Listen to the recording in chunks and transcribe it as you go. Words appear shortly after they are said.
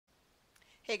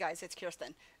Hey guys, it's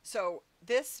Kirsten. So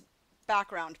this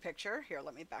background picture, here,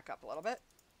 let me back up a little bit.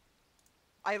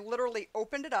 I literally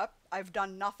opened it up. I've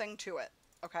done nothing to it,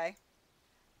 okay?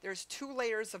 There's two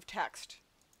layers of text.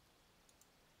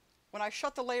 When I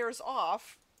shut the layers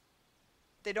off,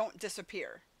 they don't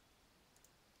disappear.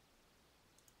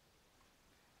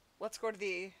 Let's go to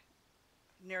the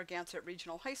Narragansett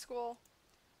Regional High School.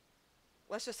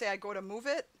 Let's just say I go to move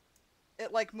it.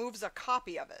 It like moves a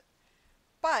copy of it.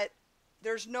 But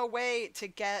there's no way to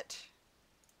get...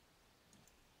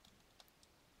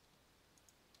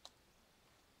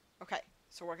 Okay,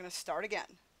 so we're going to start again.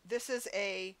 This is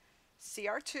a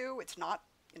CR2. It's not,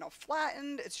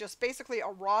 flattened. It's just basically a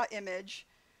raw image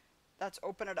that's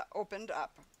opened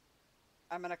up.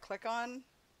 I'm going to click on,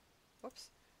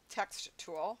 whoops, text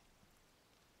tool,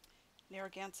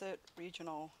 Narragansett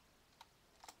Regional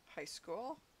High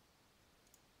School.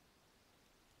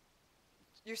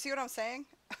 You see what I'm saying?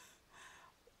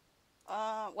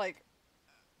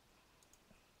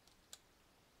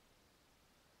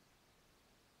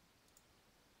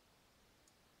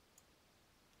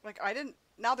 Like, I didn't,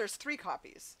 now there's 3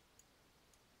 copies.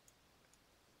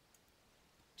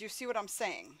 Do you see what I'm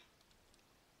saying?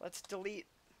 Let's delete,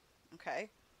 okay.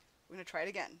 I'm going to try it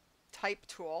again. Type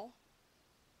tool.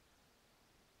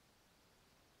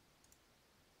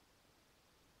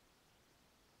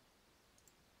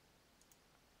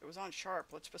 It was on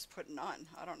sharp. Let's just put none.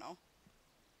 I don't know.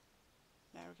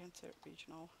 Narragansett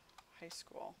Regional High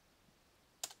School.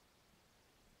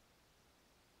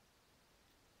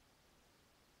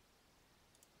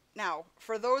 Now,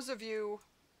 for those of you,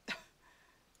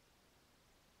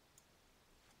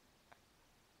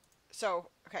 so,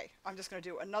 okay, I'm just going to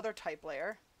do another type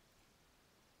layer.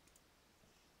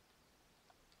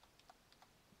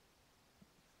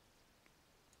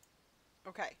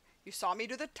 Okay, you saw me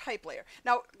do the type layer.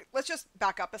 Now, let's just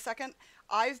back up a second.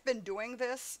 I've been doing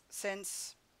this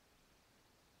since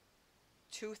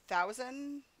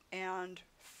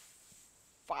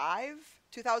 2005,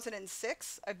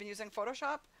 2006. I've been using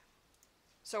Photoshop.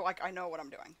 So, like, I know what I'm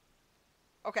doing.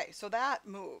 Okay, so that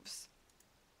moves.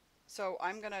 So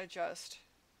I'm going to just...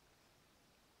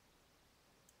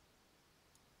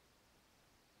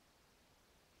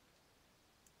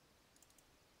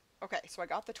 Okay, so I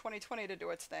got the 2020 to do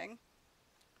its thing.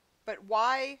 But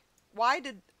why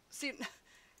did... See,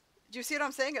 do you see what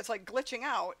I'm saying? It's like glitching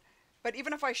out. But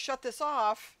even if I shut this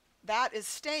off, that is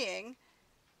staying.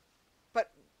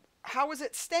 But how is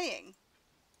it staying?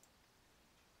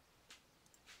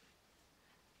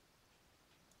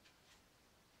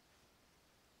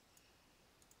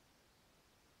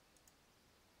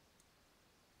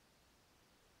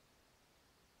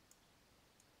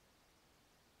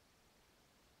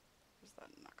 Where's that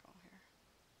knuckle here?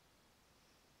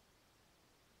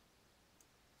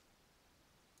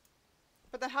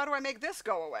 But then how do I make this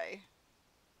go away?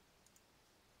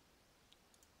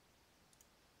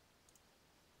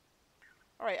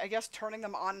 All right, I guess turning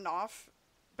them on and off.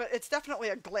 But it's definitely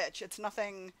a glitch. It's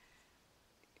nothing,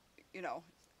 you know.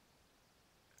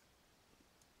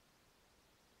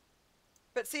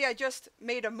 But see, I just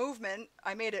made a movement.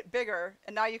 I made it bigger.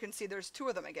 And now you can see there's 2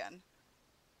 of them again.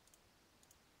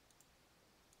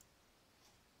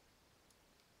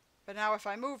 But now if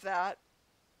I move that,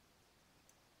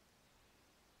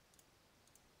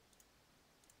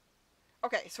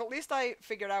 okay, so at least I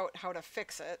figured out how to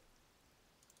fix it.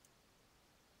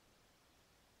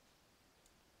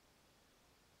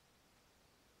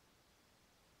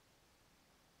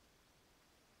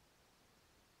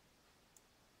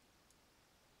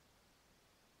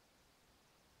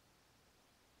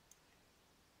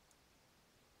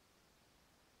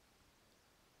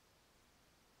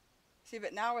 See,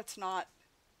 but now it's not,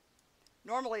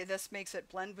 normally this makes it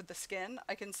blend with the skin.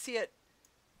 I can see it.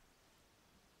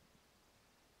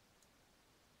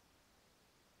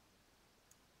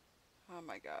 Oh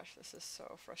my gosh, this is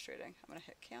so frustrating. I'm going to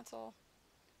hit cancel.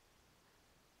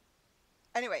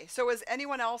 Anyway, so is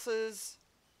anyone else's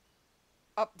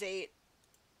update?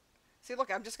 See,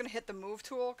 look, I'm just going to hit the move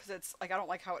tool because it's like, I don't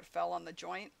like how it fell on the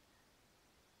joint.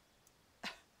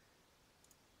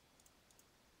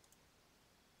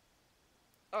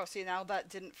 Oh, see, now that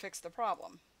didn't fix the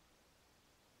problem.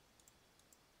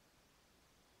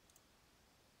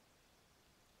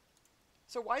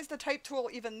 So why is the type tool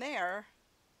even there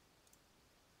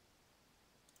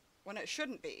when it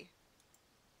shouldn't be?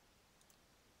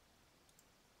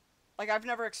 Like, I've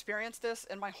never experienced this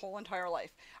in my whole entire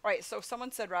life. All right, so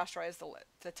someone said rasterize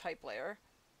the type layer.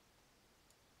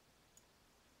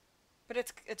 But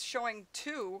it's showing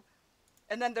 2,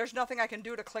 and then there's nothing I can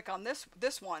do to click on this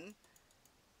one.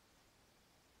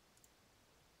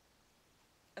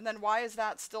 And then why is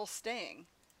that still staying?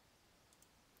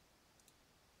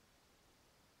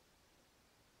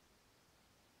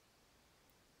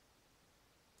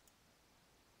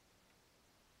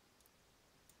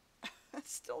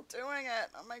 It's still doing it.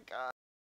 Oh my God.